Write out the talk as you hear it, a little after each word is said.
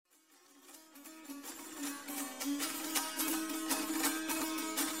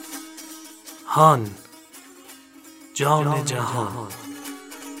هان جان جهان.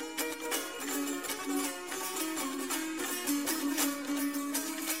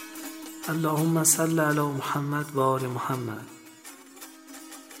 اللهم صل علی محمد و آل محمد.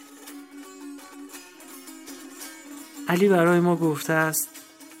 علی برای ما گفته است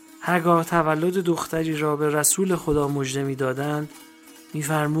هرگاه تولد دختری را به رسول خدا مژده می‌دادند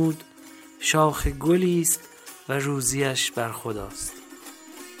می‌فرمود شاخ گلی است و روزیش بر خداست.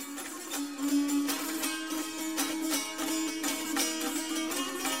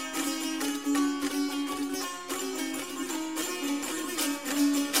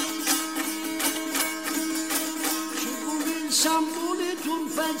 سمبول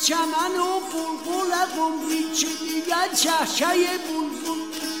طرف چمن و بلبل قمری چه دیگر چهچه بلبل.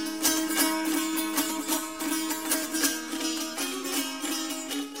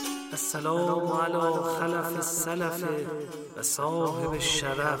 السلام علی خلف السلف و صاحب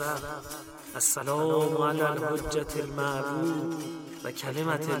الشرف. السلام علی الحجة المعبود و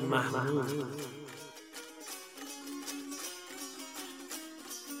کلمة المحمود.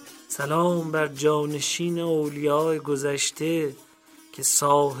 سلام بر جانشین اولیاء گذشته که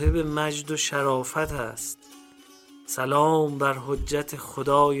صاحب مجد و شرافت است. سلام بر حجت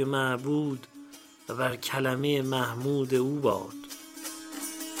خدای معبود و بر کلمه محمود او باد.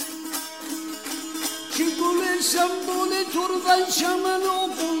 چه گل سنبول تربن شمن و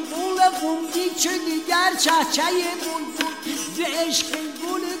بلبل قمری چه دیگر چهچه بلبل. ز عشق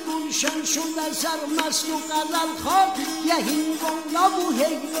گل گلشن شد سرمست و غزل خواب یهین گولا و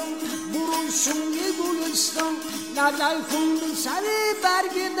هیلان. برو سوی گلستان نظر کن به سر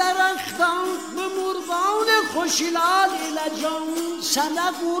برگ درختان. به مرغان خوشلال لجان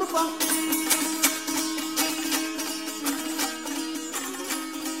صدق قربان.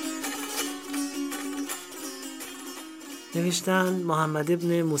 نوشتند محمد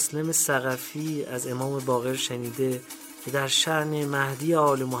ابن مسلم ثقفی از امام باقر شنیده که در شأن مهدی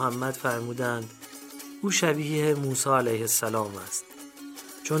آل محمد فرمودند او شبیه موسی علیه السلام است،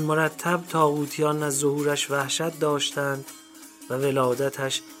 چون مرتب طاغوتیان از ظهورش وحشت داشتند و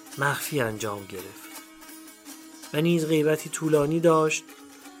ولادتش مخفی انجام گرفت و نیز غیبتی طولانی داشت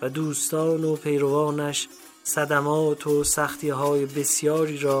و دوستان و پیروانش صدمات و سختی‌های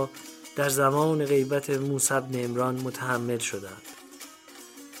بسیاری را در زمان غیبت موسی بن عمران متحمل شدند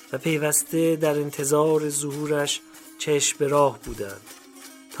و پیوسته در انتظار ظهورش چشم به راه بودند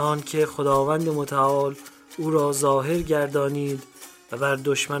تا آنکه خداوند متعال او را ظاهر گردانید و بر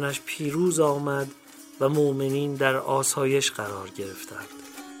دشمنش پیروز آمد و مؤمنین در آسایش قرار گرفتند.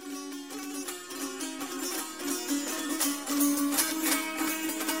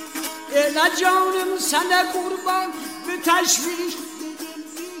 ای جانم سنه قربان به تشویش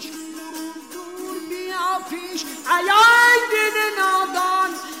پیش ایای دل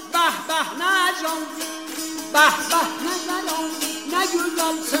نادان. به به نه جان به به نه زنان نه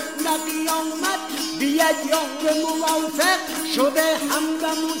گزال سر قیامت بیاد یار موافق شده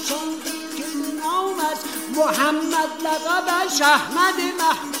همدم و چاندی که نام است محمد لقبش احمد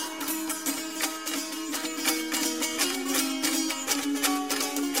محمود.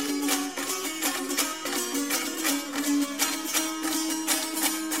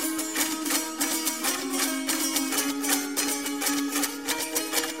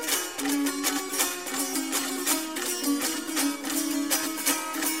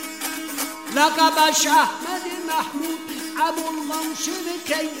 لقبش احمد محمود ابوالمنصور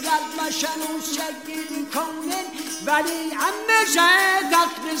کیزر و شنوس شگیر کامل ولی امشه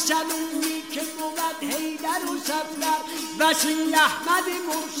تقر سلومی که بود حیدر و سفر وسیل احمد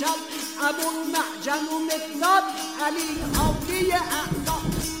مرسل ابوالمعجن و مقداد علی حالی اعلا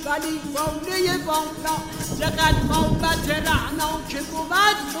ولی بانه بالا زقد مامت رعنا که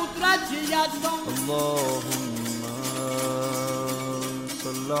بود قدرت یزدان.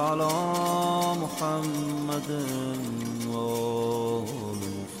 صل على محمد و آل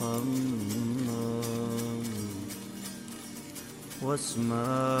محمد واسم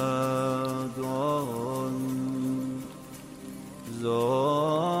دعا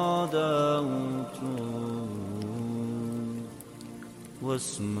زادت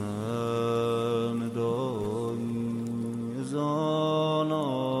واسم دعا زانادت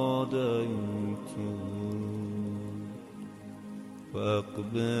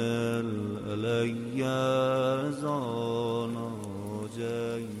فاقبل علی زانا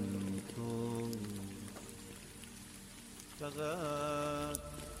جیتو.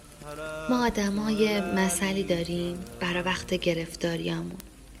 ما آدمای مثلی داریم برای وقت گرفتاریامون.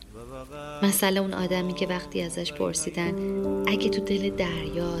 مثل اون آدمی که وقتی ازش پرسیدن اگه تو دل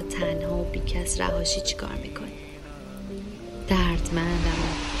دریا تنها و بیکس رهاشی چی کار میکنی؟ دردمندم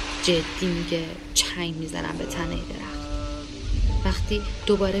جدی میگه چنگ میزنم به تنه درخت. وقتی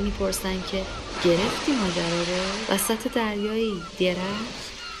دوباره میپرسن که گرفتی ماجرا رو وسط دریایی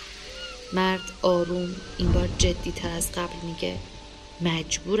درخت، مرد آروم این بار جدی تر از قبل میگه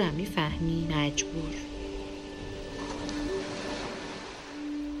مجبورم، میفهمی؟ مجبور.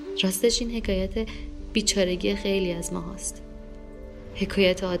 راستش این حکایت بیچارگی خیلی از ما هست.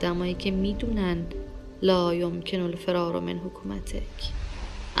 حکایت آدمایی که میدونن لا یمکن الفرار من حکومتک،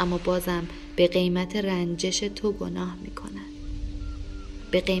 اما بازم به قیمت رنجش تو گناه میکنن،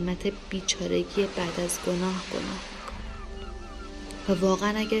 به قیمت بیچارگی بعد از گناه میکنن. و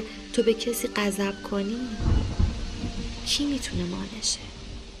واقعا اگه تو به کسی غضب کنی کی میتونه مانعشه؟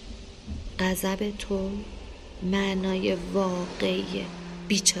 غضب تو معنای واقعی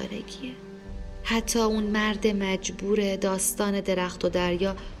بیچارگیه. حتی اون مرد مجبور داستان درخت و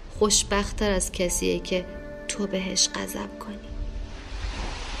دریا خوشبخت‌تر از کسیه که تو بهش غضب کنی.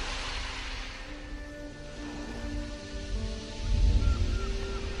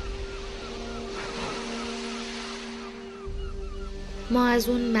 ما از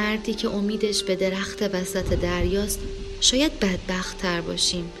اون مردی که امیدش به درخت وسط دریاست شاید بدبخت‌تر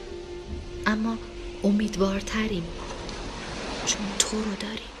باشیم، اما امیدوارتریم، چون تو رو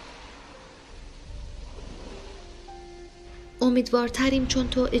داریم. امیدوارتریم چون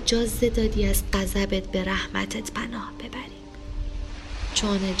تو اجازه دادی از غضبت به رحمتت پناه ببریم،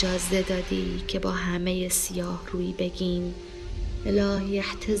 چون اجازه دادی که با همه سیاه روی بگیم الهی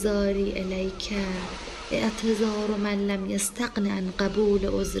احتضاری الیک اعتذار من لم یستغن عن قبول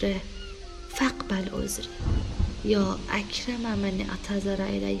عذره فاقبل عذری یا اکرم من اعتذر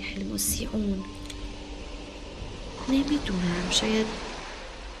الیه المسیئون. نمیدونم، شاید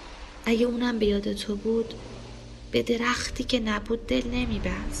اگه اونم به یاد تو بود به درختی که نبود دل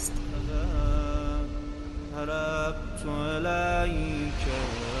نمیبست. هربت الیک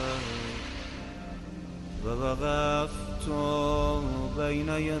و وقفت بین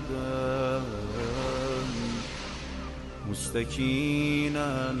یدیک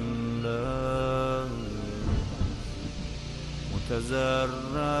مستکینا لک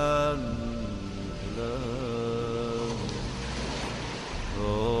متضرعا لک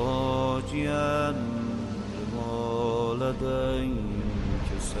راجعا لما لدیک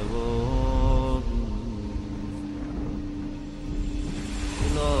ثواب.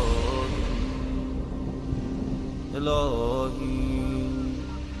 الهی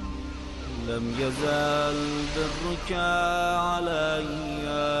لم یزل برک علی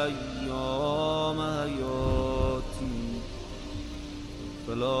ایام حیاتی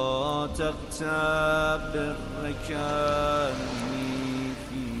فلا تغتب برک عنی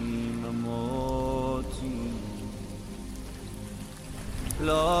فی مماتی.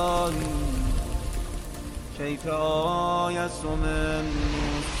 الهی کیف آیس من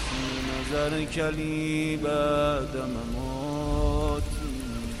نظر کلی بعد مماتی.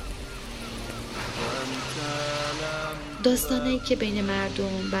 داستانایی که بین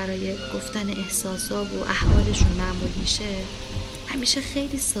مردم برای گفتن احساسا و احوالشون معمول میشه همیشه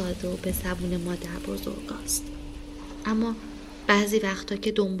خیلی ساده و به زبون مادر بزرگاست، اما بعضی وقتا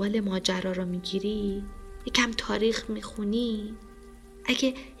که دنبال ماجرا رو میگیری، یکم تاریخ میخونی،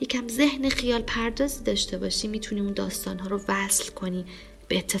 اگه یکم ذهن خیال پردازی داشته باشی میتونی اون داستانها رو وصل کنی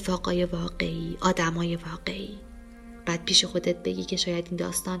به اتفاقای واقعی، آدمای واقعی. بعد پیش خودت بگی که شاید این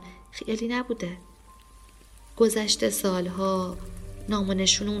داستان خیالی نبوده. گذشته سالها نام و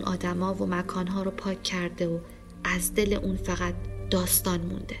نشون اون آدما و مکانها رو پاک کرده و از دل اون فقط داستان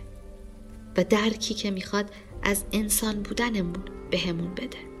مونده و درکی که میخواد از انسان بودنمون بهمون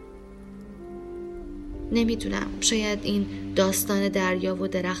بده. نمیدونم، شاید این داستان دریا و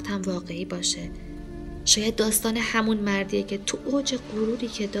درخت هم واقعی باشه. شاید داستان همون مردیه که تو اوج غروری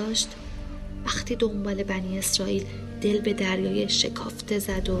که داشت وقتی دنبال بنی اسرائیل دل به دریای شکافته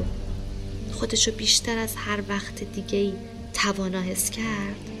زد و خودشو بیشتر از هر وقت دیگه‌ای توانا حس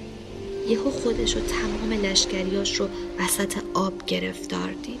کرد، یهو خودشو تمام لشکریاش رو وسط آب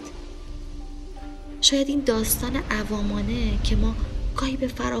گرفتار دید. شاید این داستان عوامانه که ما گاهی به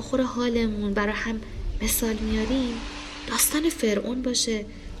فراخور حالمون برای هم مثال میاریم داستان فرعون باشه،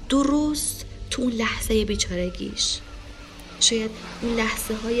 درست تو اون لحظه بیچارگیش. شاید اون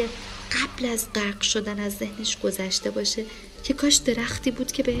لحظه های قبل از غرق شدن از ذهنش گذشته باشه که کاش درختی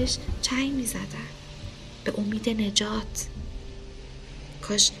بود که بهش چنگ میزدن به امید نجات.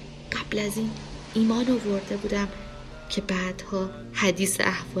 کاش قبل از این ایمان آورده بودم که بعدها حدیث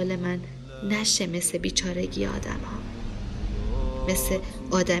احوال من نشه مثل بیچارگی آدم ها، مثل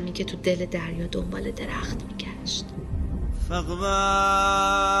آدمی که تو دل دریا دنبال درخت میگشت. فاقبل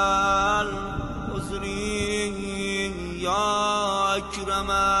عذری یا اکرم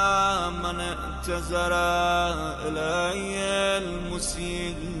اعتذر الی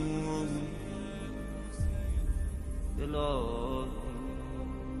المسیء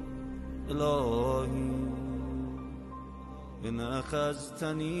الهی ان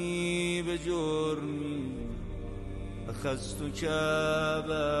اخذتنی بجرمی اخذتک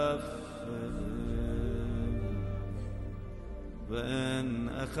بغفر و ان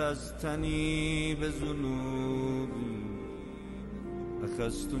اخذتنی بذنوبی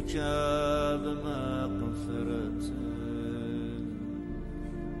اخذتک بمغفرت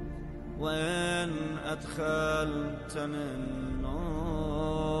و ان ادخلتنی النار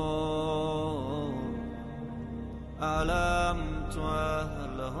علمت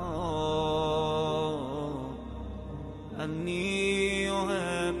اهلها انی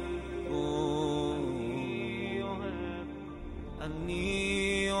احب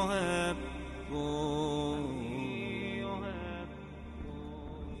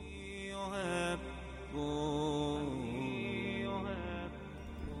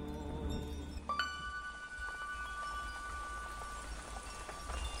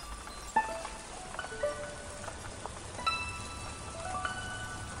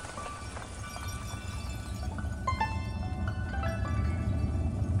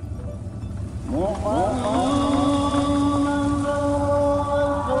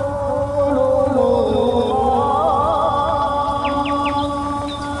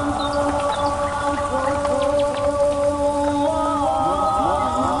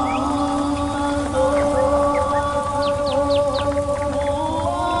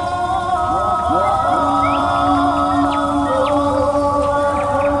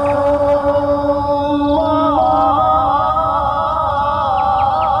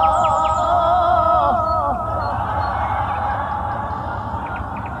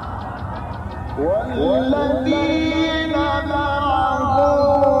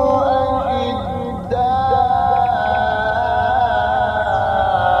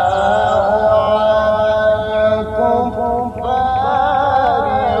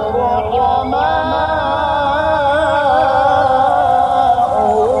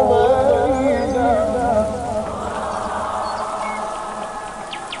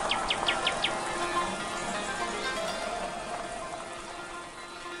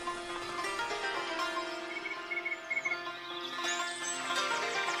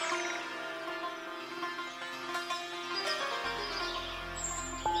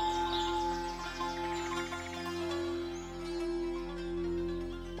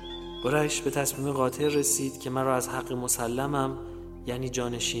قریش به تصمیم قاطع رسید که مرا از حق مسلمم یعنی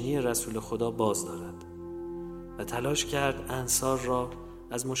جانشینی رسول خدا باز دارد و تلاش کرد انصار را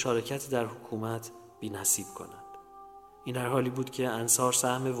از مشارکت در حکومت بی نصیب کند. این در حالی بود که انصار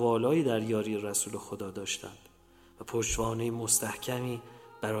سهم والایی در یاری رسول خدا داشتند و پشتوانه مستحکمی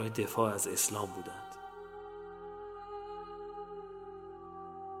برای دفاع از اسلام بودند.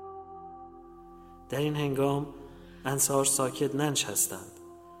 در این هنگام انصار ساکت ننشستند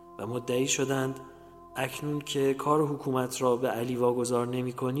و مدعی شدند اکنون که کار حکومت را به علی واگذار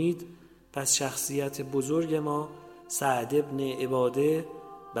نمی کنید، پس شخصیت بزرگ ما سعد ابن عباده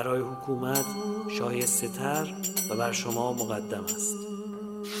برای حکومت شایسته تر و بر شما مقدم است.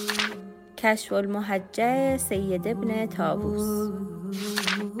 کشف المحجه سید ابن طاووس،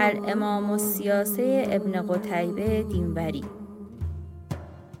 الامام السیاسه ابن قتیبه دینوری.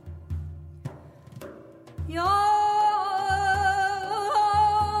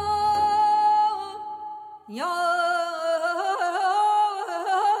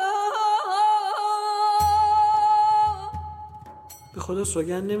 به خدا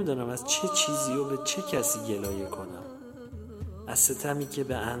سوگند نمیدانم از چه چیزی و به چه کسی گلایه کنم، از ستمی که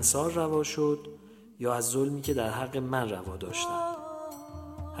به انصار روا شد یا از ظلمی که در حق من روا داشتند.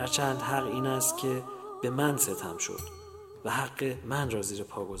 هرچند حق این است که به من ستم شد و حق من را زیر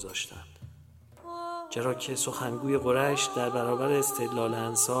پا گذاشتند، چرا که سخنگوی قریش در برابر استدلال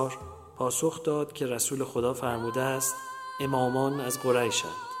انصار پاسخ داد که رسول خدا فرموده است امامان از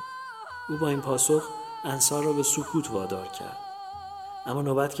قریشند. او با این پاسخ انصار را به سکوت وادار کرد، اما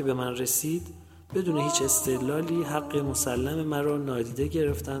نوبت که به من رسید بدون هیچ استدلالی حق مسلم مرا نادیده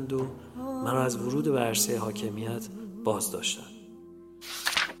گرفتند و مرا از ورود به عرصه حاکمیت باز داشتند.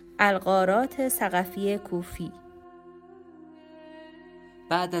 الغارات ثقفی کوفی.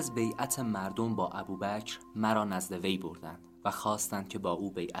 بعد از بیعت مردم با ابوبکر مرا نزد وی بردند و خواستند که با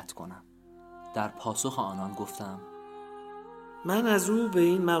او بیعت کنم. در پاسخ آنان گفتم من از او به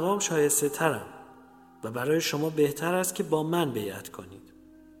این مقام شایسته ترم و برای شما بهتر است که با من بیعت کنید.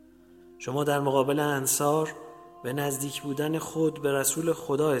 شما در مقابل انصار به نزدیک بودن خود به رسول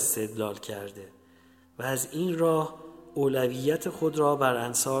خدا استدلال کرده و از این راه اولویت خود را بر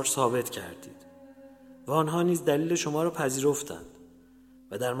انصار ثابت کردید. و آنها نیز دلیل شما را پذیرفتند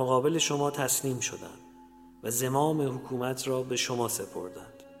و در مقابل شما تسلیم شدند و زمام حکومت را به شما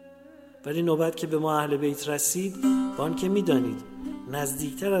سپردند. ولی نوبت که به ما اهل بیت رسید، با آنکه می‌دانید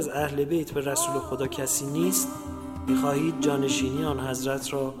نزدیکتر از اهل بیت به رسول خدا کسی نیست، می‌خواهید جانشینی آن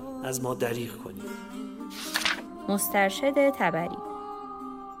حضرت را از ما دریغ کنید. مسترشد طبری.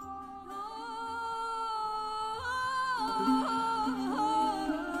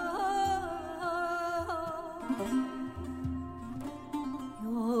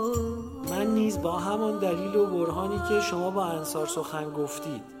 من نیز با همان دلیل و برهانی که شما با انصار سخن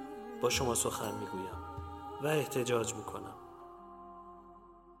گفتید با شما سخن میگویم و احتجاج میکنم.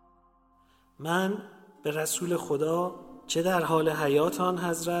 من به رسول خدا چه در حال حیات آن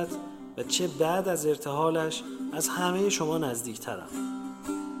حضرت و چه بعد از ارتحالش از همه شما نزدیکترم.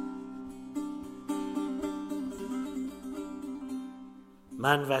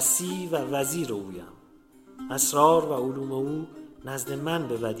 من وصی و وزیر اویم. اسرار و علوم او نزد من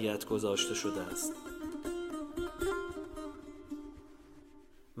به ودیعت گذاشته شده است.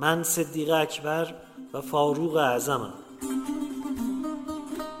 من صدیق اکبر و فاروق اعظمم.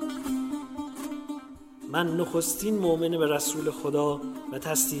 من نخستین مؤمن به رسول خدا و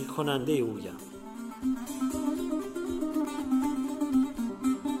تصدیق کننده اویم.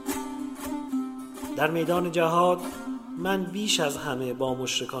 در میدان جهاد من بیش از همه با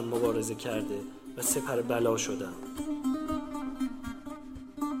مشرکان مبارزه کرده و سپر بلا شدم.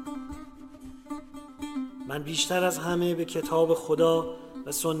 من بیشتر از همه به کتاب خدا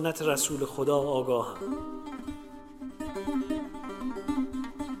و سنت رسول خدا آگاهم.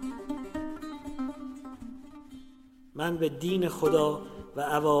 من به دین خدا و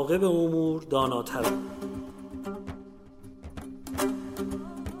عواقب امور داناترم.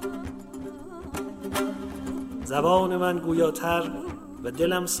 زبان من گویاتر و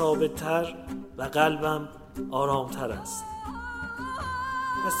دلم ثابتتر و قلبم آرامتر است.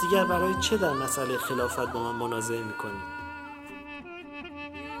 پس دیگر برای چه در مسئله خلافت با من منازعه می‌کنید؟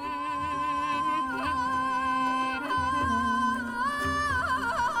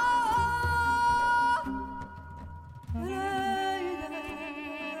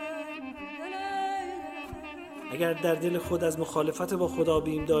 اگر در دل خود از مخالفت با خدا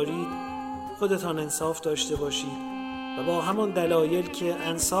بیم دارید، خودتان انصاف داشته باشید و با همان دلایل که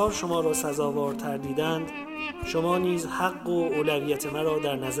انصار شما را سزاوارتر دیدند، شما نیز حق و اولویت مرا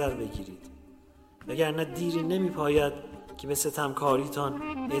در نظر بگیرید، وگرنه دیری نمی پاید که به ستمکاریتان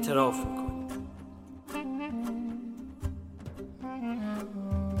اعتراف میکنید.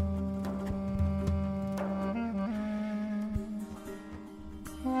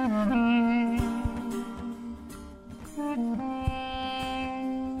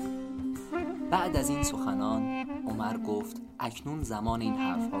 بعد از این سخنان عمر گفت اکنون زمان این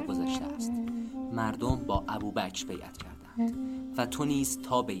حرفها گذشته است. مردم با ابوبکر بیعت کردند و تو نیز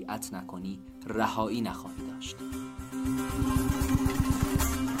تا بیعت نکنی رهایی نخواهی داشت.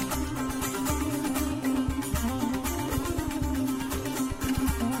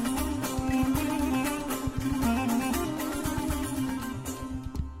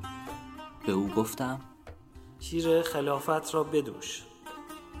 به او گفتم شیر خلافت را بدوش،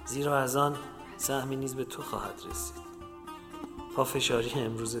 زیرا از آن سهمی نیز به تو خواهد رسید. پافشاری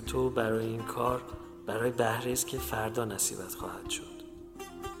امروز تو برای این کار برای بهره است که فردا نصیبت خواهد شد.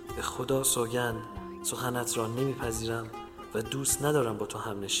 به خدا سوگند سخنت را نمیپذیرم و دوست ندارم با تو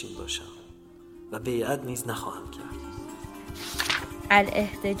همنشین باشم و بیعت نیز نخواهم کرد.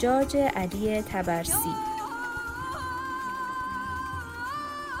 الاحتجاج علی طبرسی.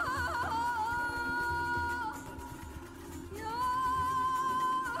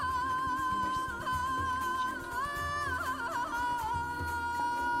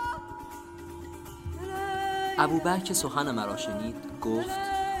 ابوبکر که سخن مرا شنید گفت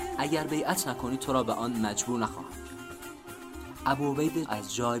اگر بیعت نکنی تو را به آن مجبور نخواهم کرد. ابوعبیده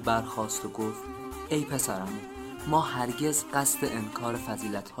از جای برخاست و گفت ای پسرم، ما هرگز قصد انکار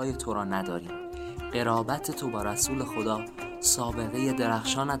فضیلت‌های تو را نداریم. قرابت تو با رسول خدا، سابقه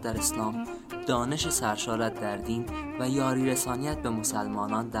درخشانت در اسلام، دانش سرشارت در دین و یاری رسانیت به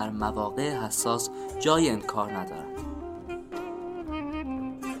مسلمانان در مواقع حساس جای انکار ندارد.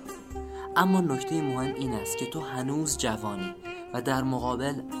 اما نکته مهم این است که تو هنوز جوانی و در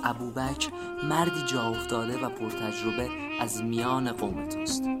مقابل ابوبکر مردی جا افتاده و پرتجربه از میان قوم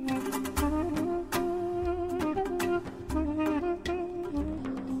توست.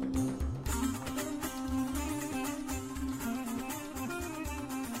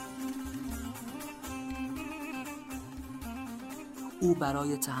 او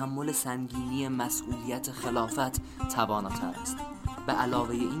برای تحمل سنگینی مسئولیت خلافت تواناتر است به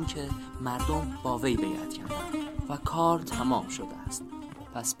علاوه این که مردم با وی بیعت کردند و کار تمام شده است،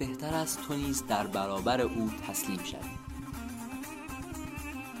 پس بهتر است تو نیز در برابر او تسلیم شوی.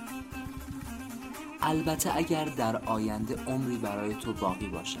 البته اگر در آینده عمری برای تو باقی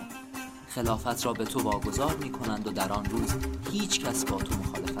باشد، خلافت را به تو واگذار می کنند و در آن روز هیچ کس با تو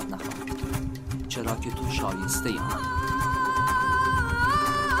مخالفت نخواهد کرد، چرا که تو شایسته آن.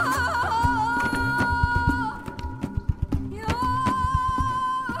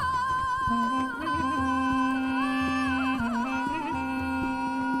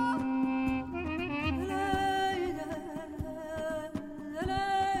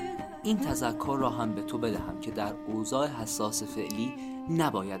 این تذکر را هم به تو بدهم که در اوضاع حساس فعلی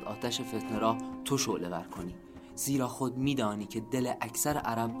نباید آتش فتنه را تو شعله ور کنی، زیرا خود میدانی که دل اکثر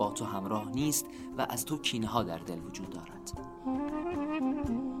عرب با تو همراه نیست و از تو کینه ها در دل وجود دارد.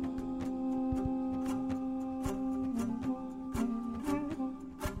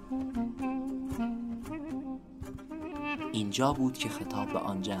 اینجا بود که خطاب به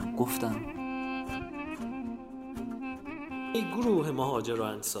آن جمع گفتم: ای گروه مهاجر و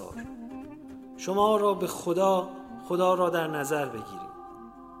انصار، شما را به خدا را در نظر بگیرید.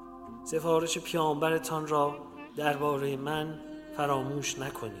 سفارش پیامبرتان را درباره من فراموش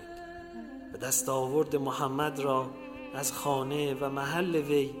نکنید و دستاورد محمد را از خانه و محل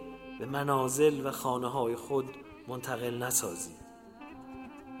وی به منازل و خانه های خود منتقل نسازید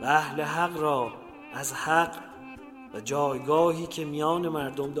و اهل حق را از حق و جایگاهی که میان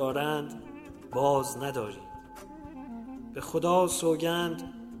مردم دارند باز ندارید. به خدا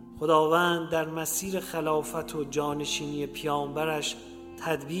سوگند، خداوند در مسیر خلافت و جانشینی پیامبرش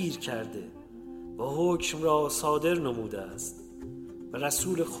تدبیر کرده و حکم را صادر نموده است و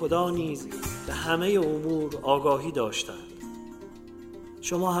رسول خدا نیز به همه امور آگاهی داشتند.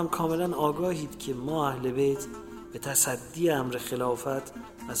 شما هم کاملا آگاهید که ما اهل بیت به تصدی امر خلافت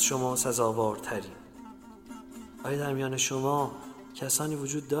از شما سزاوارتریم. آیا در میان شما کسانی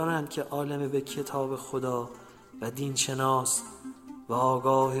وجود دارند که عالم به کتاب خدا و دین شناس و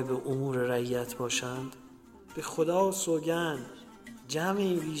آگاه به امور رعیت باشند؟ به خدا سوگند جمع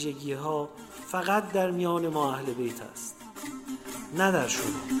این ویژگی ها فقط در میان ما اهل بیت است، نه در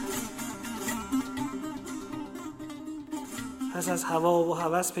شما. پس از هوا و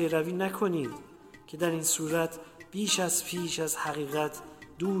هوس پیروی نکنید که در این صورت بیش از پیش از حقیقت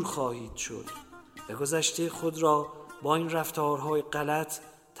دور خواهید شد و گذشته خود را با این رفتارهای غلط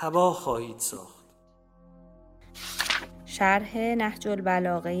تباه خواهید ساخت. شرح نهج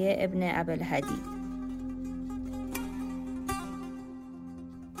البلاغه ابن ابوالهدی.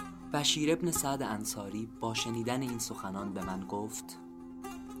 بشیر ابن سعد انصاری با شنیدن این سخنان به من گفت: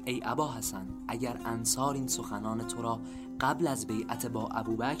 ای ابا حسن، اگر انصار این سخنان تو را قبل از بیعت با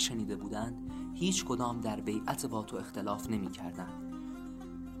ابوبکر شنیده بودند، هیچ کدام در بیعت با تو اختلاف نمی کردند.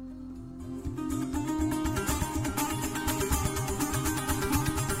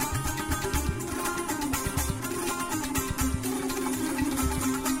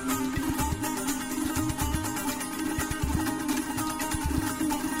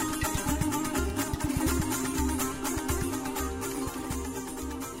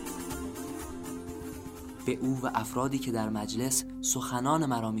 به او و افرادی که در مجلس سخنان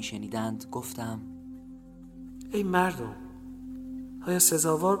مرا می شنیدند گفتم: ای مردم، آیا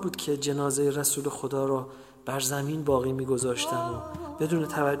سزاوار بود که جنازه رسول خدا را بر زمین باقی می گذاشتم و بدون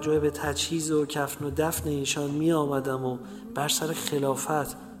توجه به تجهیز و کفن و دفن ایشان می آمدم و بر سر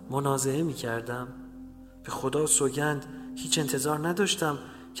خلافت منازعه می کردم؟ به خدا سوگند هیچ انتظار نداشتم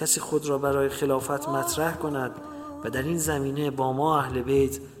کسی خود را برای خلافت مطرح کند و در این زمینه با ما اهل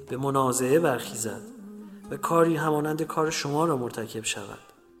بیت به منازعه برخیزد و کاری همانند کار شما را مرتکب شود.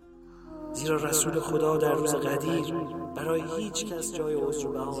 زیرا رسول خدا در روز قدیر برای هیچ کس جای عذر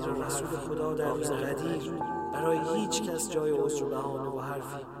و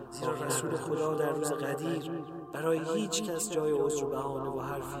بهانه و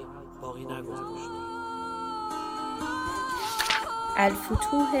حرفی باقی نگذاشت.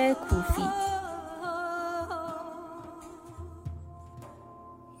 الفتوح کوفی.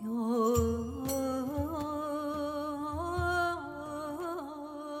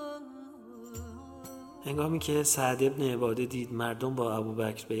 هنگامی که سعد ابن عباده دید مردم با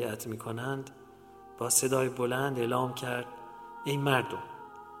ابوبکر بیعت می‌کنند، با صدای بلند اعلام کرد: ای مردم،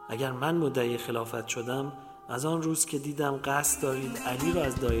 اگر من مدعی خلافت شدم، از آن روز که دیدم قصد دارید علی را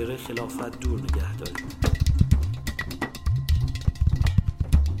از دایره خلافت دور نگه دارید.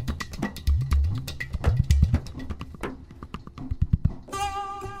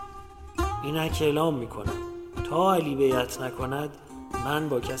 اینک اعلام می‌کنم تا علی بیعت نکند، من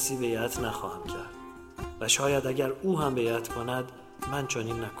با کسی بیعت نخواهم کرد و شاید اگر او هم بیعت کند من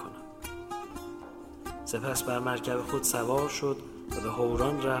چنین نکنم. سپس بر مرکب خود سوار شد و به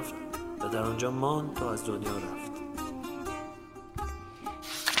حوران رفت و در آنجا ماند تا از دنیا رفت.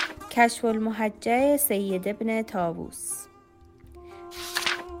 کشف المحجه سید ابن طاووس.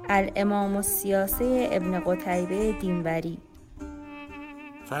 الامام السیاسی ابن قتیبه دینوری.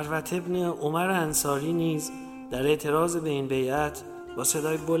 فروت ابن عمر انصاری نیز در اعتراض به این بیعت با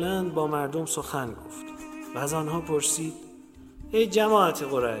صدای بلند با مردم سخن گفت و از آنها پرسید: ای جماعت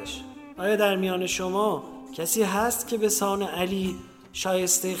قریش، آیا در میان شما کسی هست که به سان علی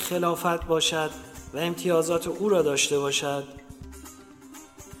شایسته خلافت باشد و امتیازات او را داشته باشد؟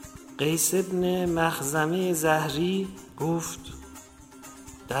 قیس ابن مخزمه زهری گفت: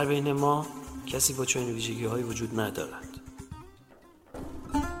 در بین ما کسی با چنین ویژگی‌هایی وجود ندارد.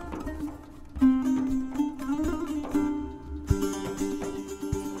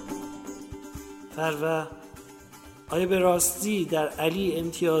 فروه: آیا به راستی در علی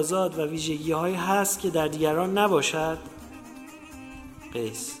امتیازات و ویژگی‌هایی هست که در دیگران نباشد؟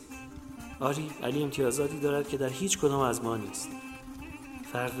 قیس: آری، علی امتیازاتی دارد که در هیچ کدام از ما نیست.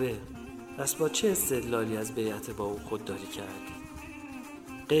 فروه: پس با چه استدلالی از بیعت با او خودداری کردی؟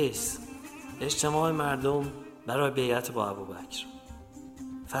 قیس: اجتماع مردم برای بیعت با ابوبکر.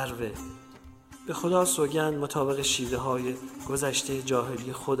 فروه: به خدا سوگند مطابق شیوه های گذشته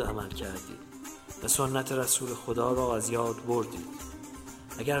جاهلی خود عمل کردی و سنت رسول خدا را از یاد بردید.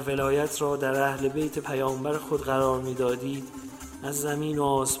 اگر ولایت را در اهل بیت پیامبر خود قرار می دادید، از زمین و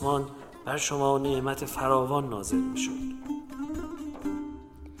آسمان بر شما نعمت فراوان نازل می شد.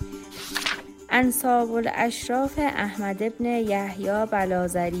 انساب الاشراف احمد ابن یحیی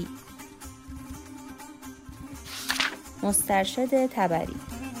بلازری. مسترشد طبری.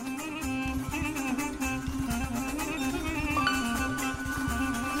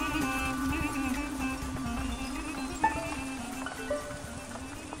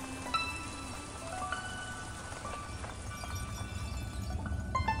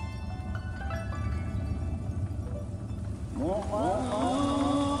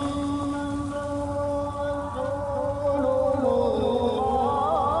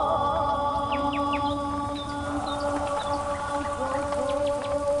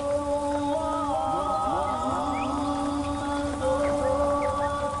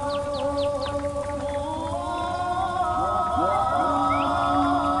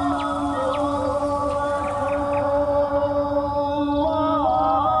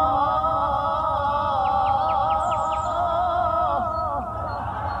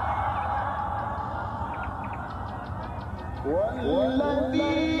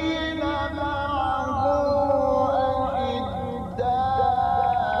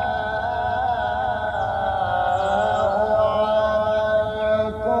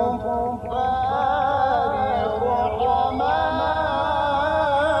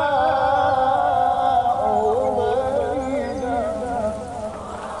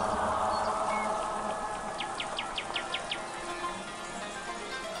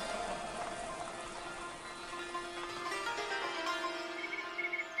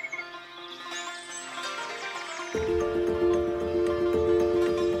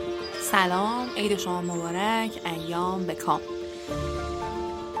 سلام، عید شما مبارک، ایام بکام.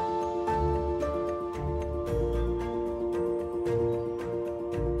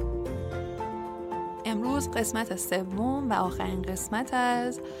 امروز قسمت سوم و آخرین قسمت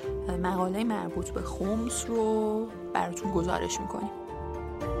از مقاله مربوط به خمس رو براتون گزارش میکنیم.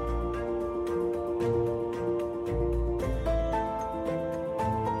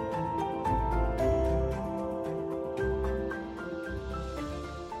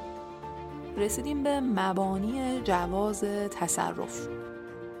 رسیدیم به مبانی جواز تصرف.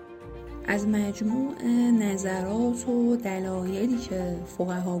 از مجموع نظرات و دلایلی که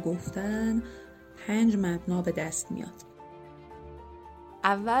فقها گفتن 5 مبنا به دست میاد.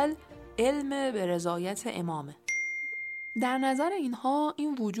 اول، علم به رضایت امامه. در نظر اینها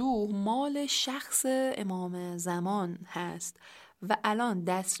این وجوه مال شخص امام زمان هست و الان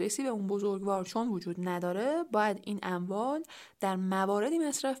دسترسی به اون بزرگوار چون وجود نداره، باید این اموال در مواردی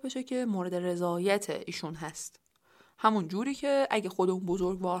مصرف بشه که مورد رضایت ایشون هست. همون جوری که اگه خود اون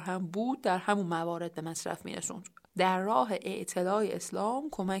بزرگوار هم بود در همون موارد به مصرف میرسوند. در راه اعتلاء اسلام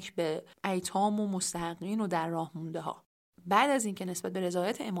کمک به ایتام و مستحقین و در راه مونده ها. بعد از اینکه نسبت به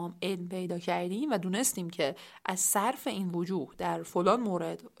رضایت امام علم پیدا کردیم و دونستیم که از صرف این وجوه در فلان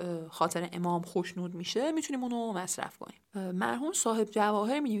مورد خاطر امام خوشنود میشه، میتونیم اونو مصرف کنیم. مرحوم صاحب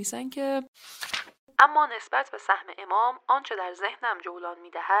جواهر می‌نویسن که اما نسبت به سهم امام آنچه در ذهنم جولان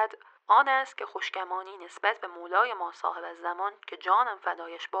میدهد آن است که خوشگمانی نسبت به مولای ما صاحب الزمان که جانم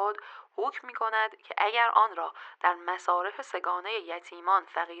فدایش باد حکم می کند که اگر آن را در مصارف سگانه یتیمان،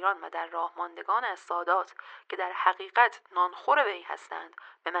 فقیران و در راه ماندگان از سادات که در حقیقت نانخور وی هستند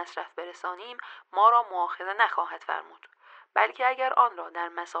به مصرف برسانیم، ما را مؤاخذه نخواهد فرمود، بلکه اگر آن را در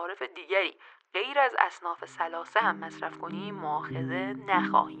مصارف دیگری غیر از اصناف ثلاثه هم مصرف کنیم مؤاخذه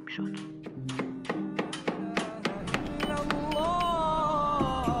نخواهیم شد.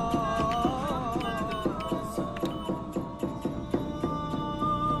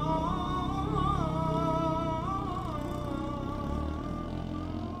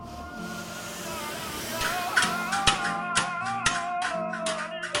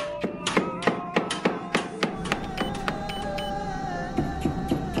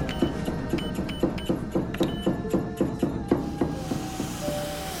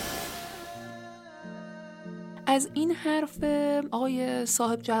 از این حرف آقای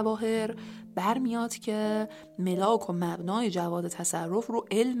صاحب جواهر برمیاد که ملاک و مبنای جواز تصرف رو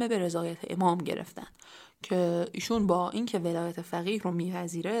علم به رضایت امام گرفتن که ایشون با اینکه ولایت فقیه رو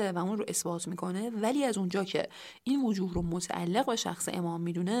میپذیره و اون رو اثبات میکنه، ولی از اونجا که این وجوه رو متعلق به شخص امام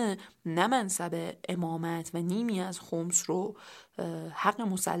میدونه، نه منصب امامت و نیمی از خمس رو حق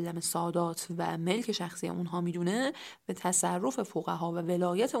مسلم سادات و ملک شخصی اونها میدونه، به تصرف فقها و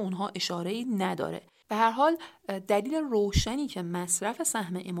ولایت اونها اشاره‌ای نداره. به هر حال دلیل روشنی که مصرف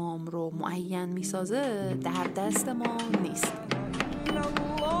سهم امام رو معین میسازه در دست ما نیست.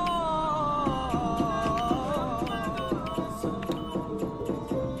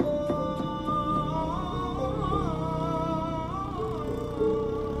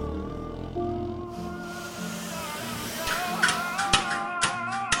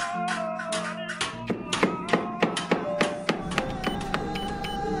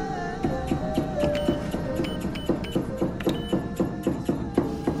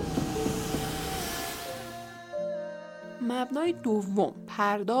 مبنای دوم،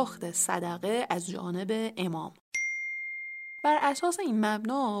 پرداخت صدقه از جانب امام. بر اساس این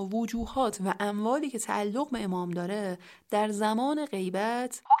مبنا وجوهات و اموالی که تعلق به امام داره در زمان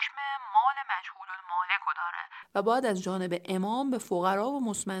غیبت حکم مال مجهول المالک رو داره و باید از جانب امام به فقرا و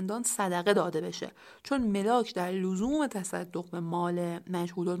مستمندان صدقه داده بشه، چون ملاک در لزوم تصدق به مال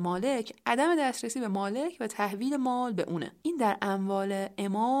مجهول المالک عدم دسترسی به مالک و تحویل مال به اونه. این در اموال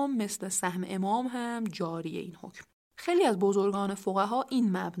امام مثل سهم امام هم جاریه این حکم. خیلی از بزرگان فقها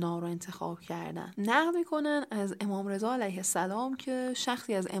این مبنا رو انتخاب کردن. نقل میکنن از امام رضا علیه السلام که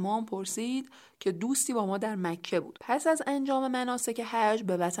شخصی از امام پرسید که دوستی با ما در مکه بود. پس از انجام مناسک حج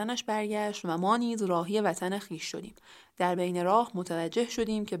به وطنش برگشت و ما نیز راهی وطن خویش شدیم. در بین راه متوجه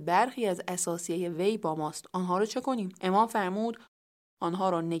شدیم که برخی از اساسیه وی با ماست. آنها رو چه کنیم؟ امام فرمود آنها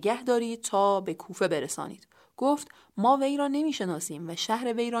را نگه دارید تا به کوفه برسانید. گفت ما وی را نمیشناسیم و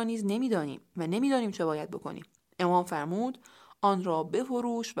شهر وی را نیز نمیدانیم و نمیدانیم چه باید بکنیم. امام فرمود آن را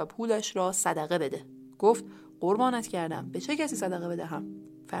بفروش و پولش را صدقه بده. گفت قربانت کردم، به چه کسی صدقه بدهم؟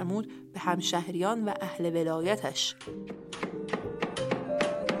 فرمود به همشهریان و اهل ولایتش.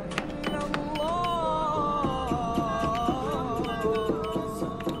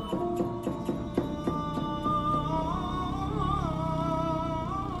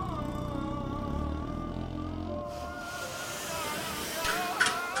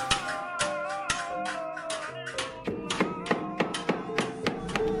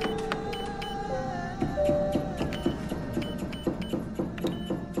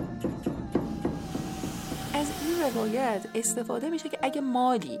 روایت استفاده میشه که اگه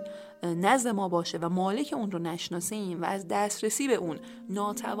مالی نزد ما باشه و مالک اون رو نشناسیم و از دسترسی به اون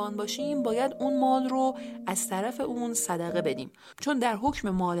ناتوان باشیم، باید اون مال رو از طرف اون صدقه بدیم، چون در حکم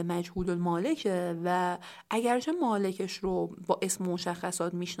مال مجهول المالکه و اگرچه مالکش رو با اسم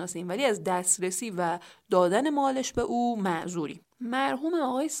مشخصات میشناسیم ولی از دسترسی و دادن مالش به او معذوریم. مرحوم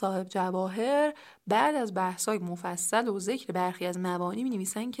آقای صاحب جواهر بعد از بحث‌های مفصل و ذکر برخی از مبانی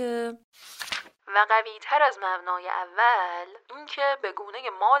می‌نویسن که و قوی تر از مبنای اول این که به گونه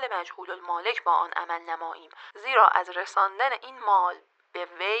مال مجهول المالک با آن عمل نماییم، زیرا از رساندن این مال به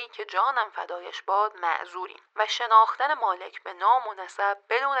وی که جانم فدایش باد معذوریم و شناختن مالک به نام و نسب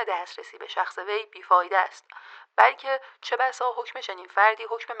بدون دسترسی به شخص وی بیفایده است، بلکه چه بسا حکم چنین فردی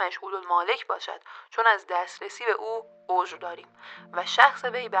حکم مجهول المالک باشد، چون از دسترسی به او عذر داریم و شخص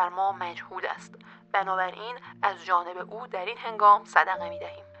وی بر ما مجهول است، بنابراین از جانب او در این هنگام صدقه می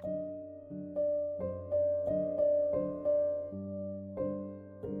دهیم.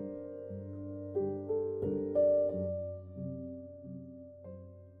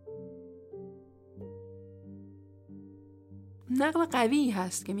 نقل قوی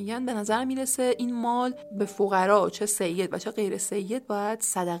هست که میگن به نظر میرسه این مال به فقرا چه سید و چه غیر سید باید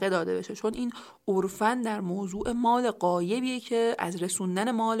صدقه داده بشه، چون این عرفاً در موضوع مال غایبیه که از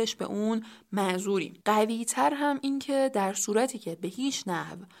رسوندن مالش به اون معذوریم. قوی تر هم این که در صورتی که به هیچ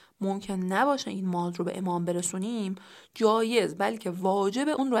نحو ممکن نباشه این مال رو به امام برسونیم، جایز بلکه واجب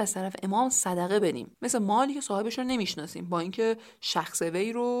اون رو از طرف امام صدقه بدیم، مثل مالی که صاحبش رو نمیشناسیم با اینکه شخص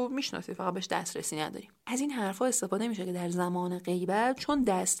وی رو میشناسیم فقط بهش دسترسی نداریم. از این حرفا استفاده میشه که در زمان غیبت چون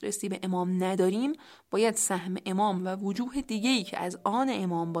دسترسی به امام نداریم باید سهم امام و وجوه دیگه‌ای که از آن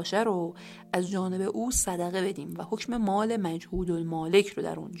امام باشه رو از جانب او صدقه بدیم و حکم مال مجهود المالک رو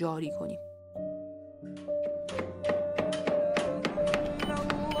در اون جاری کنیم.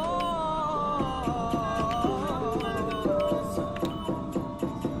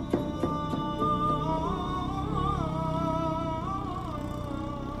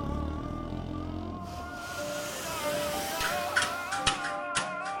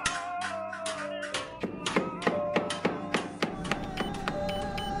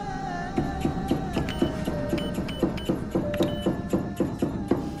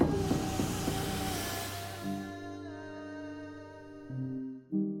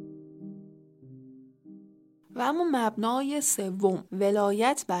 و اما مبنای سوم،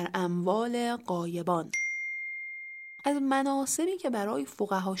 ولایت بر اموال غایبان. از مناصبی که برای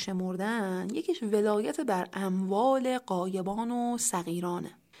فقها شمردن یکیش ولایت بر اموال غایبان و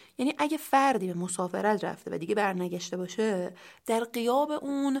صغیرانه. یعنی اگه فردی به مسافرت رفته و دیگه برنگشته باشه، در غیاب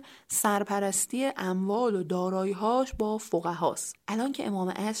اون سرپرستی اموال و دارایی‌هاش با فقهاست. الان که امام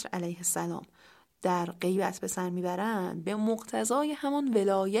عصر علیه السلام در غیبت به سر میبرن، به مقتضای همان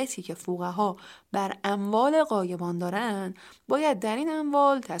ولایتی که فقها بر اموال غایبان دارن باید در این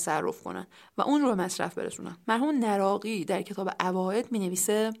اموال تصرف کنن و اون رو به مصرف برسونن. مرحوم نراقی در کتاب عواید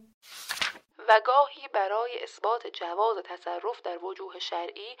مینویسه و گاهی برای اثبات جواز تصرف در وجوه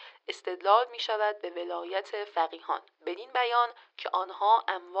شرعی استدلال می شود به ولایت فقیهان بدین بیان که آنها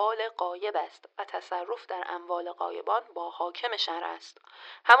اموال غایب است و تصرف در اموال غایبان با حاکم شرع است.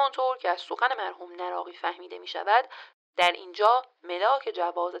 همانطور که از سخن مرحوم نراقی فهمیده می شود در اینجا ملاک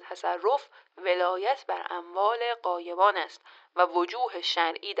جواز تصرف ولایت بر اموال غایبان است و وجوه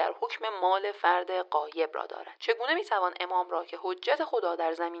شرعی در حکم مال فرد غایب را دارد. چگونه میتوان امام را که حجت خدا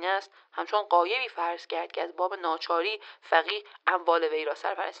در زمین است همچون غایبی فرض کرد که از باب ناچاری فقیه اموال وی را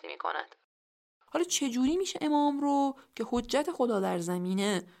سرپرستی میکند؟ حالا چجوری میشه امام رو که حجت خدا در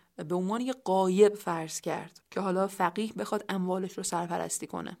زمینه به عنوان یک غایب فرض کرد که حالا فقیه بخواد اموالش رو سرپرستی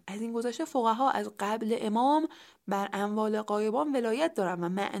کنه؟ از این گذشته فقها از قبل امام بر اموال غایبان ولایت دارن و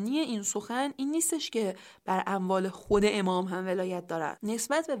معنی این سخن این نیستش که بر اموال خود امام هم ولایت دارن.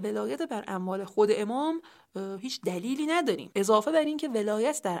 نسبت به ولایت بر اموال خود امام هیچ دلیلی نداریم، اضافه بر این که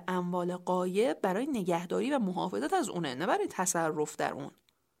ولایت در اموال غایب برای نگهداری و محافظت از اونه، نه برای تصرف در اون.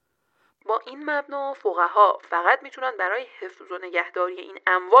 با این مبنا فقها فقط میتونن برای حفظ و نگهداری این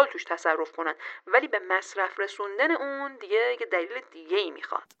اموال توش تصرف کنن، ولی به مصرف رسوندن اون دیگه دلیل دیگه‌ای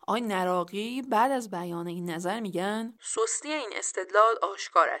میخواد. آقای نراقی بعد از بیان این نظر میگن سستی این استدلال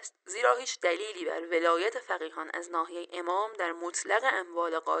آشکار است، زیرا هیچ دلیلی بر ولایت فقیهان از ناحیه امام در مطلق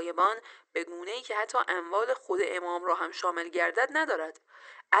اموال غایبان به گونه‌ای که حتی اموال خود امام را هم شامل گردد ندارد.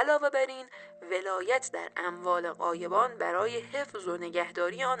 علاوه بر این ولایت در اموال غایبان برای حفظ و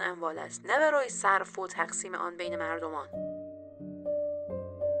نگهداری آن اموال است، نه برای صرف و تقسیم آن بین مردمان.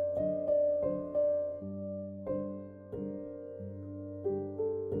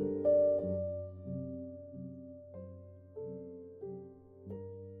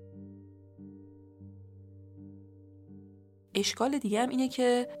 اشکال دیگه هم اینه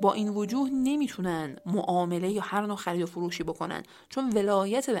که با این وجوه نمیتونن معامله یا هر نوع خرید و فروشی بکنن، چون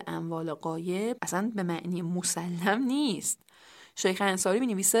ولایت به اموال غایب اصلا به معنی مسلم نیست. شیخ انصاری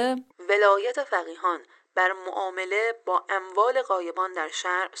می‌نویسه ولایت فقیهان بر معامله با اموال غایبان در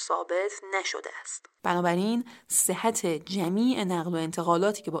شرع ثابت نشده است. بنابراین صحت جمیع نقل و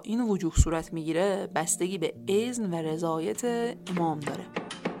انتقالاتی که با این وجوه صورت میگیره بستگی به اذن و رضایت امام داره.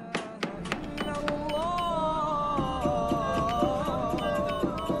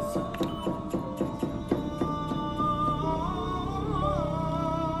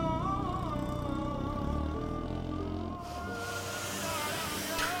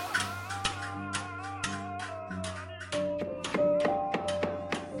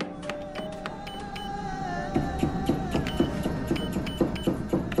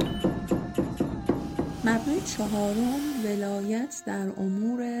 مبنای چهارم ولایت در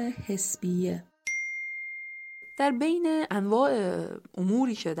امور حسبیه. در بین انواع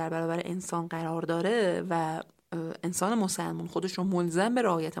اموری که در برابر انسان قرار داره و انسان مسلمان خودش رو ملزم به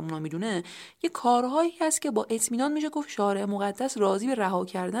رعایت اونا میدونه، یه کارهایی هست که با اطمینان میشه گفت شارع مقدس راضی به رها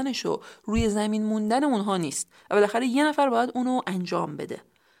کردنش و روی زمین موندن اونها نیست و بالاخره یه نفر باید اونو انجام بده.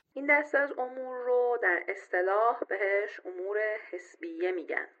 این دسته از امور رو در اصطلاح بهش امور حسبیه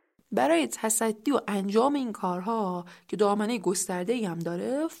میگن. برای تصدی و انجام این کارها که دامنه گسترده‌ای هم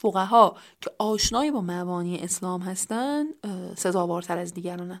داره، فقها که آشنایی با مبانی اسلام هستن سزاوارتر از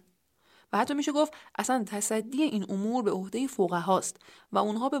دیگرانن و حتی میشه گفت اصلا تصدی این امور به عهده فقهاست و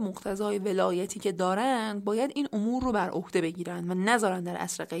اونها به مقتضای ولایتی که دارن باید این امور رو بر عهده بگیرن و نذارن در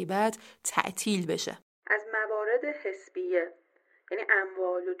عصر غیبت تعطیل بشه. از موارد حسبیه یعنی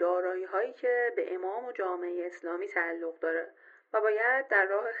اموال و دارایی هایی که به امام و جامعه اسلامی تعلق داره و باید در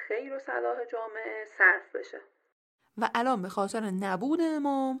راه خیر و صلاح جامعه صرف بشه و الان به خاطر نبود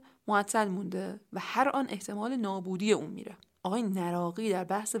امام معطل مونده و هر آن احتمال نابودی اون میره. آقای نراقی در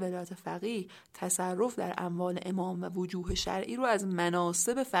بحث ولایت فقیه تصرف در اموال امام و وجوه شرعی رو از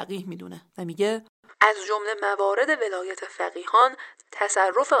مناصب فقیه میدونه و میگه از جمله موارد ولایت فقیهان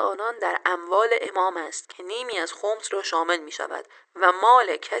تصرف آنان در اموال امام است که نیمی از خمس را شامل می شود و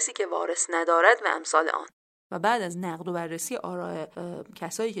مال کسی که وارث ندارد و امثال آن. و بعد از نقد و بررسی آراء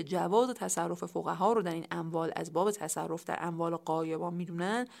کسایی که جواز تصرف فقها رو در این اموال از باب تصرف در اموال غایبان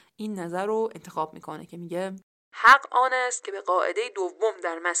میدونن، این نظر رو انتخاب میکنه که میگه حق آن است که به قاعده دوم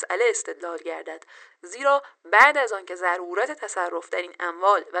در مسئله استدلال گردد، زیرا بعد از آن که ضرورت تصرف در این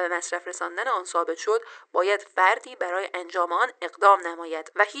اموال و به مصرف رساندن آن ثابت شد باید فردی برای انجام آن اقدام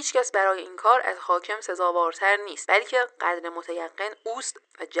نماید و هیچ کس برای این کار از حاکم سزاوارتر نیست، بلکه قدر متیقن اوست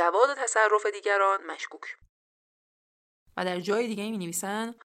و جواز تصرف دیگران مشکوک. و در جای دیگه می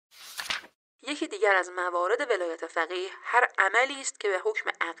نویسن یکی دیگر از موارد ولایت فقیه هر عملی است که به حکم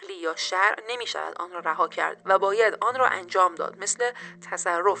عقلی یا شرع نمی شود آن را رها کرد و باید آن را انجام داد، مثل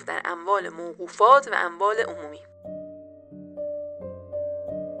تصرف در اموال موقوفات و اموال عمومی.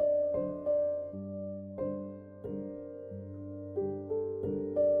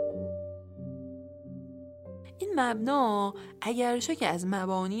 این مبنا اگرچه که از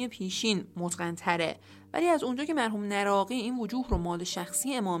مبانی پیشین متقن‌تره، ولی از اونجا که مرحوم نراقی این وجوه رو مال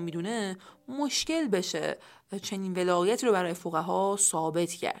شخصی امام میدونه مشکل بشه چنین ولایتی رو برای فقها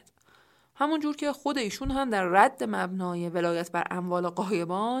ثابت کرد. همون جور که خود ایشون هم در رد مبنای ولایت بر اموال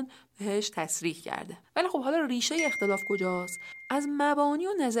غایبان بهش تصریح کرده. ولی خب حالا ریشه اختلاف کجاست؟ از مبانی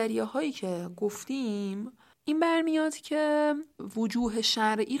و نظریه هایی که گفتیم این برمیاد که وجوه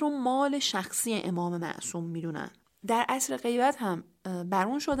شرعی رو مال شخصی امام معصوم میدونن. در عصر غیبت هم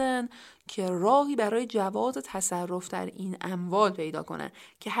برون شدن که راهی برای جواز تصرف در این اموال پیدا کنن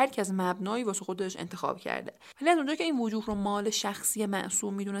که هر کس مبنایی واسه خودش انتخاب کرده. ولی از اونجا که این وجوه رو مال شخصی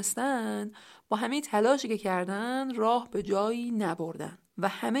معصوم میدونستن، با همه تلاشی که کردن راه به جایی نبردن و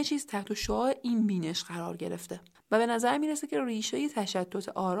همه چیز تحت شعاع این بینش قرار گرفته و به نظر میرسه که ریشه تشتت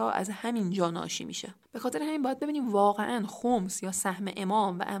آرا از همین جا ناشی میشه. به خاطر همین باید ببینیم واقعا خمس یا سهم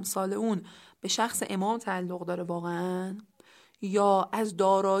امام و امثال اون به شخص امام تعلق داره واقعا، یا از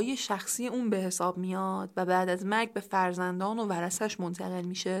دارایی شخصی اون به حساب میاد و بعد از مرگ به فرزندان و ورثش منتقل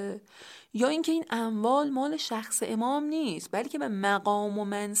میشه، یا اینکه این اموال مال شخص امام نیست بلکه به مقام و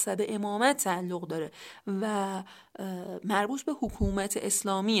منصب امامت تعلق داره و مربوط به حکومت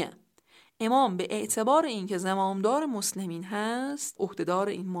اسلامیه. امام به اعتبار اینکه زمامدار مسلمین هست عهدهدار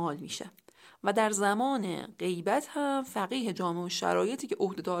این مال میشه و در زمان غیبت هم فقیه جامعه و شرایطی که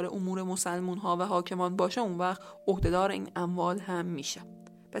عهدهدار امور مسلمون ها و حاکمان باشه اون وقت عهدهدار این اموال هم میشه.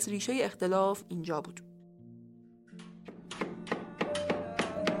 پس ریشه اختلاف اینجا بود.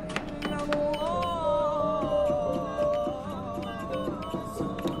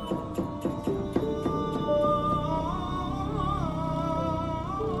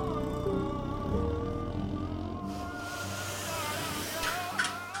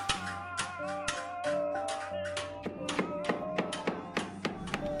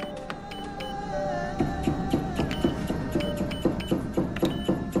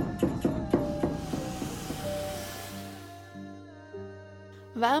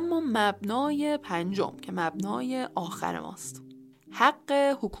 و اما مبنای پنجم که مبنای آخر ماست، حق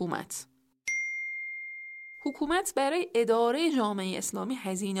حکومت. حکومت برای اداره جامعه اسلامی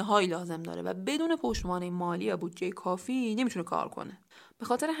هزینه هایی لازم داره و بدون پشتوانه مالی و بودجه کافی نمیتونه کار کنه. به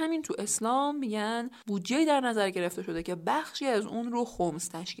خاطر همین تو اسلام میگن بودجه در نظر گرفته شده که بخشی از اون رو خمس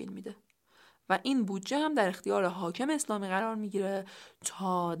تشکیل میده و این بودجه هم در اختیار حاکم اسلامی قرار میگیره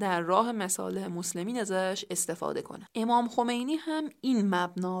تا در راه مصالح مسلمین ازش استفاده کنه. امام خمینی هم این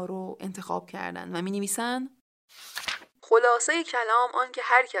مبنا رو انتخاب کردن و می نویسن خلاصه کلام آن که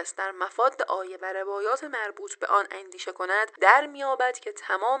هر کس در مفاد آیه و روایات مربوط به آن اندیشه کند در میابد که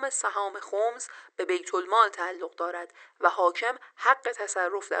تمام سهام خمس به بیت المال تعلق دارد و حاکم حق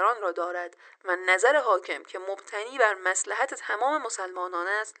تصرف در آن را دارد و نظر حاکم که مبتنی بر مصلحت تمام مسلمانان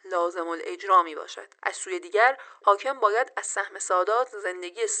است لازم الاجرا می باشد. از سوی دیگر حاکم باید از سهم سادات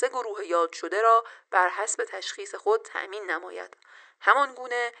زندگی 3 گروه یاد شده را بر حسب تشخیص خود تأمین نماید، همان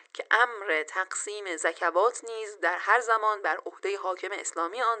گونه که امر تقسیم زکوات نیز در هر زمان بر عهده حاکم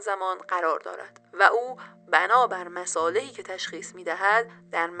اسلامی آن زمان قرار دارد و او بنا بر مصالحی که تشخیص می‌دهد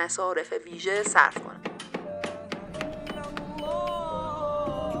در مصارف ویژه صرف کند.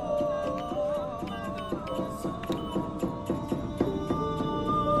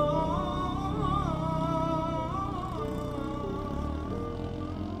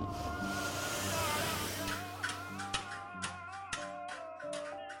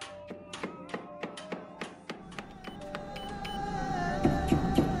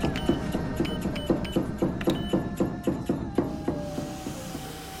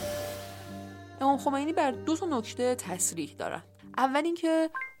 امام خمینی بر 2 نکته تصریح دارند. اول اینکه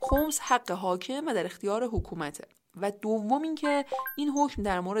خمس حق حاکم و در اختیار حکومته و دوم اینکه این حکم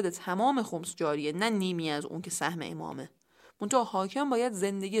در مورد تمام خمس جاریه، نه نیمی از اون که سهم امامه. منتها حاکم باید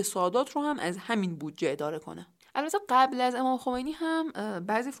زندگی سادات رو هم از همین بودجه اداره کنه. البته قبل از امام خمینی هم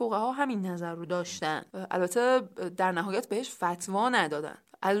بعضی فقها همین نظر رو داشتن، البته در نهایت بهش فتوا ندادن.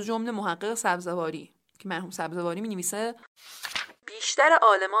 از جمله محقق سبزواری که مرحوم سبزواری می‌نویسه بیشتر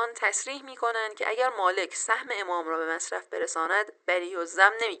عالمان تصریح می‌کنند که اگر مالک سهم امام را به مصرف برساند بری و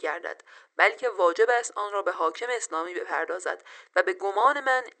ذم نمی‌گردد، بلکه واجب است آن را به حاکم اسلامی بپردازد و به گمان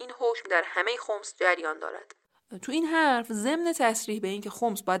من این حکم در همه خمس جریان دارد. تو این حرف ضمن تصریح به این که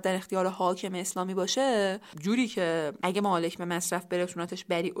خمس باید در اختیار حاکم اسلامی باشه، جوری که اگه مالک به مصرف برسونتش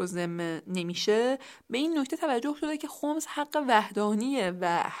بری و ذم نمیشه، به این نکته توجه شده که خمس حق وحدانیه و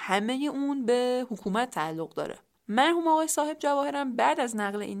همه اون به حکومت تعلق داره. مرحوم آقای صاحب جواهرم بعد از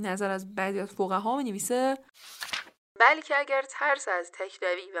نقل این نظر از بعضی از فقها می‌نویسه بلکه اگر ترس از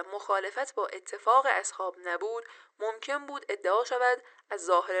تکروی و مخالفت با اتفاق اصحاب نبود، ممکن بود ادعا شود از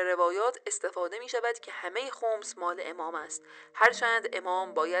ظاهر روایات استفاده می شود که همه خمس مال امام است، هرچند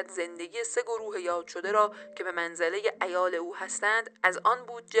امام باید زندگی 3 گروه یاد شده را که به منزله عیال او هستند از آن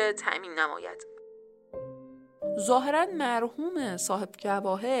بودجه تأمین نماید. ظاهراً مرحوم صاحب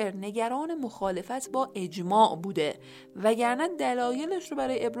جواهر نگران مخالفت با اجماع بوده، وگرنه دلایلش رو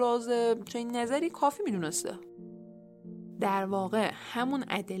برای ابراز چنین نظری کافی میدونسته. در واقع همون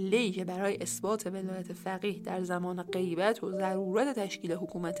ادله‌ای که برای اثبات ولایت فقیه در زمان غیبت و ضرورت تشکیل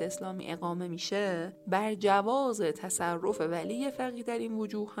حکومت اسلامی اقامه میشه، بر جواز تصرف ولی فقیه در این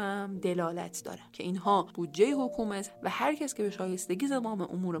وجوه هم دلالت داره که اینها بودجه حکومت و هر کس که به شایستگی زمام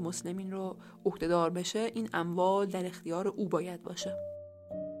امور مسلمین رو عهده‌دار بشه این اموال در اختیار او باید باشه.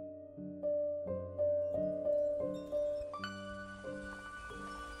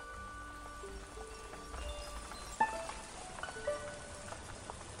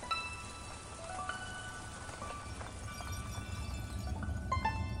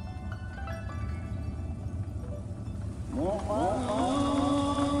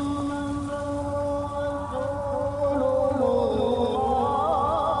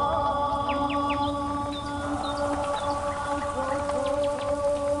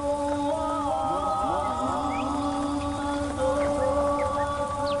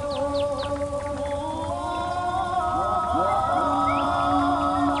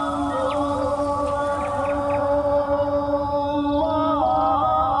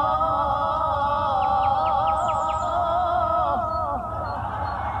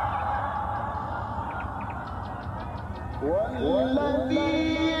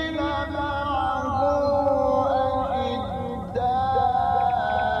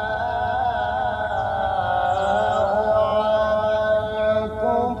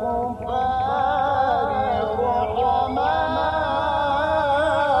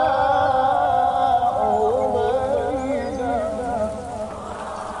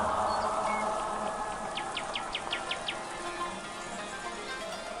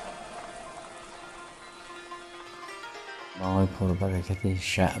 ماه پربرکت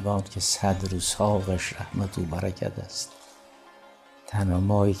شعبان که 100 روز ساقش رحمت و برکت است، تنها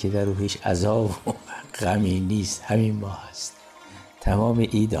ماهی که در او هیچ عذاب و غمی نیست همین ماه است. تمام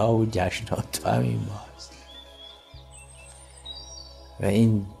عیدها و جشنها تو همین ماه است و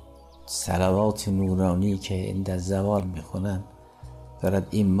این صلوات نورانی که این در زوال میخونن دارد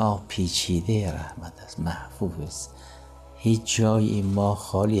این ماه پیچیده رحمت است، محفوظ است. هیچ جای این ماه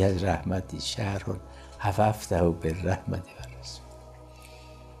خالی از رحمتی. شهر حففته بالرحمت و رسول.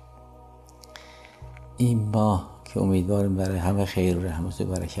 این ماه که امیدوارم برای همه خیر و رحمت و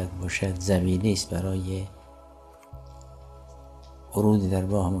برکت باشد، زمینی است برای ورود در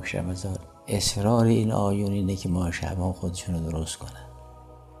ماه رمضان. اصرار این آیون اینه که ماه شعبان خودشون رو درست کنن،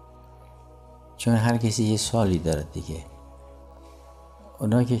 چون هر کسی یه سالی داره دیگه.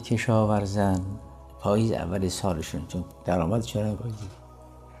 اونا که کشاورزن پاییز اول سالشون، چون درآمدشون هم پاییز.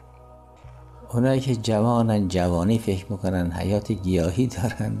 اونایی که جوانن، جوانی فکر میکنن حیات گیاهی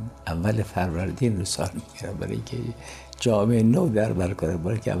دارن، اول فروردین رو سال میگیرن برای اینکه جامعه نو در بر کنه،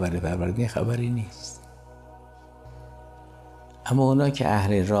 برای که اول فروردین خبری نیست. اما اونا که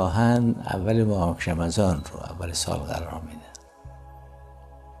اهل راهن اول ماه رمضان رو اول سال قرار میدن.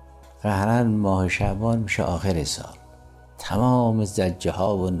 قهرن ماه شعبان میشه آخر سال. تمام زجه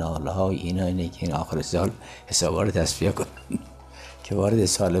ها و ناله های اینا اینه که این آخر سال حسابا رو تصفیه کنن که وارد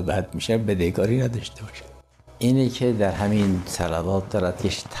سال بعد میشه بدهکاری نداشته باشه. اینه که در همین صلوات دارد که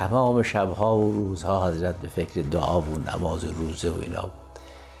تمام شبها و روزها حضرت به فکر دعا و نماز و روزه و اینا بود،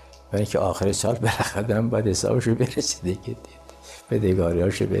 برای که آخر سال بالاخره باید حسابشو برسیده که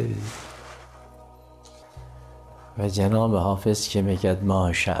بدهکاریاشو برسید. و جناب حافظ که میگد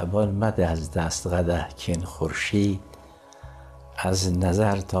ماه شعبان مده از دست قدح کین خورشید، از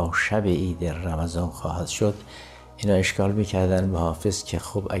نظر تا شب عید رمضان خواهد شد. اینا اشکال میکردن به حافظ که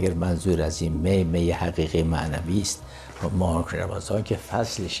خب اگر منظور از این می حقیقی معنوی است و ماه رمضان که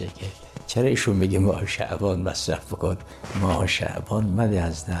فصلشه، که چرا ایشون میگه ماه شعبان مصرف بکن؟ ماه شعبان مده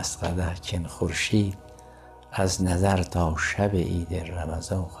از دست قدح کین خورشید، از نظر تا شب عید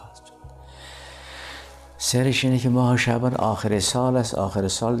رمضان خواهد شد. سرش اینه که ماه شعبان آخر سال است. آخر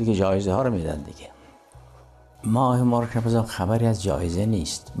سال دیگه جایزه ها رو میدن دیگه. ماه رمضان خبری از جایزه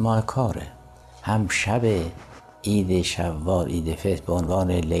نیست، ماه کاره. هم شب عید شوال، عید فطر به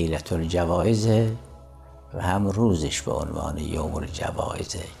عنوان لیلة الجوایزه و هم روزش به عنوان یوم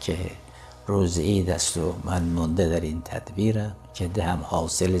الجوایزه که روز عید است و من مونده در این تدبیرم که دهم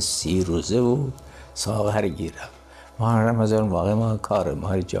حاصل 30 روزه و ساغر گیرم. ماه رمضان واقعا ماه کاره،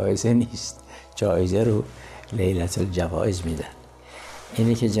 ماه جایزه نیست. جایزه رو لیلة الجوایز میدن.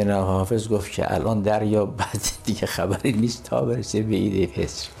 اینه که جناب حافظ گفت که الان دریا بعد دیگه خبری نیست تا برسه به عید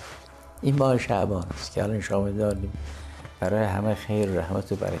فطر. این ماه شعبان است که الان شامل داریم، برای همه خیر و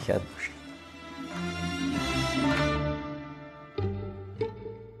رحمت و برکت باشه.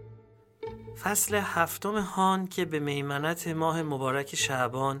 فصل 7 هان که به میمنت ماه مبارک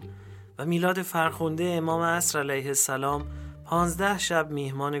شعبان و میلاد فرخنده امام عصر علیه السلام 15 شب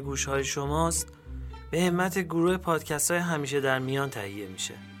میهمان گوشهای شماست، به همت گروه پادکست های همیشه در میان تهیه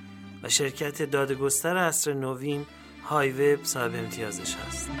میشه و شرکت دادگستر عصر نوین های وب صاحب امتیازش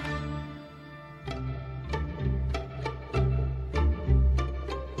هست.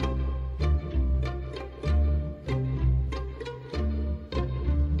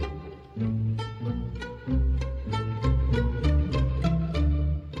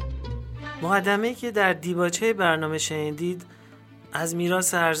 مقدمه‌ای که در دیباچه برنامه شنیدید از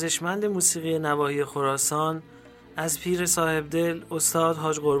میراث ارزشمند موسیقی نواحی خراسان از پیر صاحب دل استاد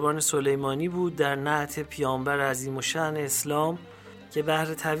حاج قربان سلیمانی بود در نعت پیامبر عظیم الشأن اسلام که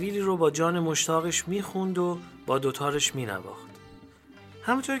بحر طویلی رو با جان مشتاقش میخوند و با دوتارش مینواخت.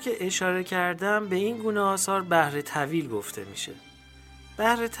 همونطور که اشاره کردم به این گونه آثار بحر طویل گفته میشه.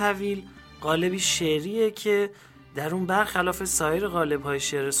 بحر طویل قالبی شعریه که در اون برخلاف سایر قالب‌های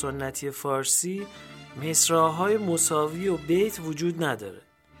شعر سنتی فارسی مصرع‌های مساوی و بیت وجود نداره.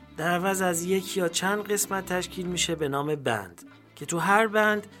 در عوض از یک یا چند قسمت تشکیل میشه به نام بند که تو هر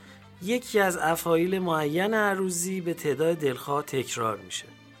بند یکی از افاعیل معین عروضی به تعداد دلخواه تکرار میشه.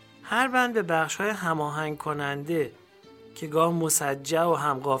 هر بند به بخش‌های هماهنگ کننده که گاه مسجع و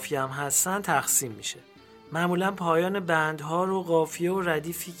هم قافیه هم هستن تقسیم میشه. معمولا پایان بندها رو قافیه و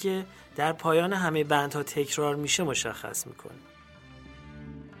ردیفی که در پایان همه بندها تکرار میشه مشخص میکنه.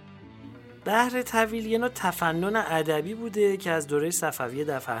 بحر طویل یه نوع تفنن ادبی بوده که از دوره صفویه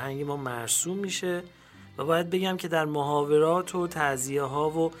در فرهنگ ما مرسوم میشه و باید بگم که در محاورات و تعزیه ها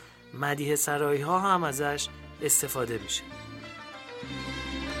و مدیح سرایی ها هم ازش استفاده میشه.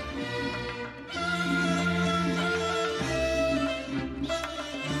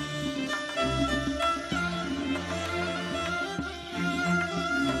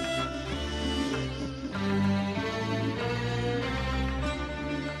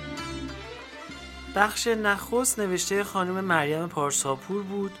 بخش نخست نوشته خانم مریم پارساپور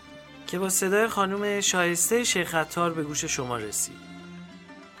بود که با صدای خانم شایسته شیخ عطار به گوش شما رسید.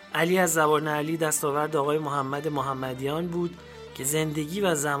 علی از زبان علی دستاورد آقای محمد محمدیان بود که زندگی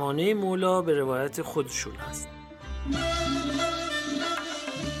و زمانه مولا به روایت خودشون هست.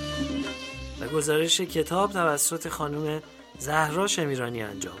 و گزارش کتاب توسط خانم زهرا شمیرانی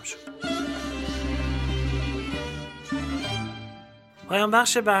انجام شد. پایان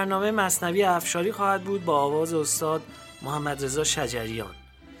بخش برنامه مثنوی افشاری خواهد بود با آواز استاد محمد رضا شجریان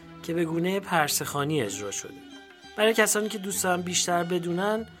که به گونه پرسه‌خوانی اجرا شده. برای کسانی که دوست دارن بیشتر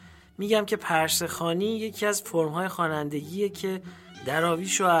بدونن میگم که پرسه‌خوانی یکی از فرم‌های خوانندگیه که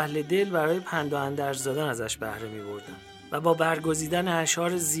دراویش و اهل دل برای پند و اندرز دادن ازش بهره می‌بردن و با برگزیدن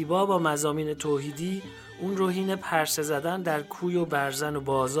اشعار زیبا با مضامین توحیدی اون رو حین پرسه زدن در کوی و برزن و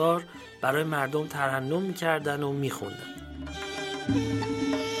بازار برای مردم ترنم می‌کردن و می‌خوندن.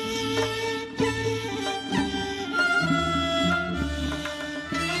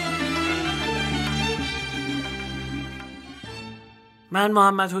 من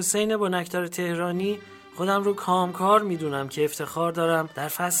محمد حسین بنکدار تهرانی خودم رو کامکار میدونم که افتخار دارم در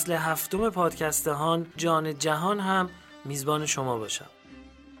فصل 7 پادکست هان جان جهان هم میزبان شما باشم.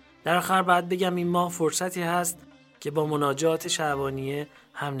 در آخر باید بگم این ماه فرصتی هست که با مناجات شعبانیه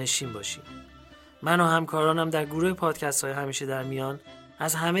هم نشین باشیم. من و همکارانم در گروه پادکست های همیشه در میان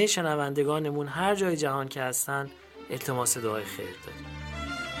از همه شنوندگانمون هر جای جهان که هستن التماس دعای خیر داریم.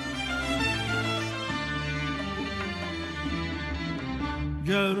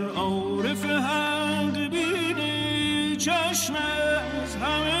 گر عارف حق بینی چشم از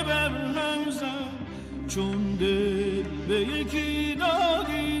همه بر هم زن، چون دل به یکی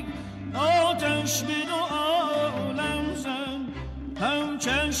دادی آتش به دو عالم زن. هم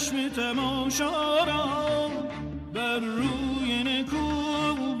چشم تماشا را بر روی نکو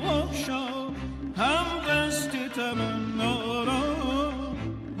بخشا، هم دست تمنا را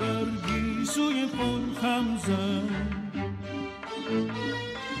بر گیسوی خود خم زن.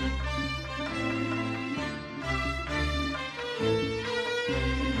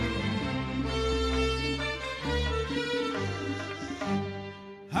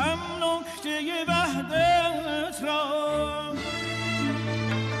 هم نکته وحدت را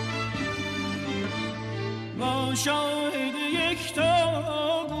با شاهد یکتا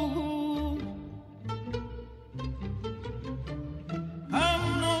گو، هم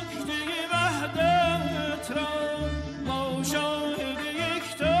نکته وحدت را با شاهد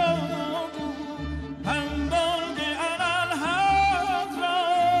یکتا گو، هم بانگ انالحق را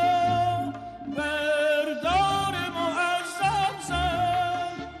بردار معظم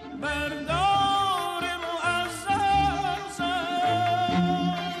زن، بردار معظم زن.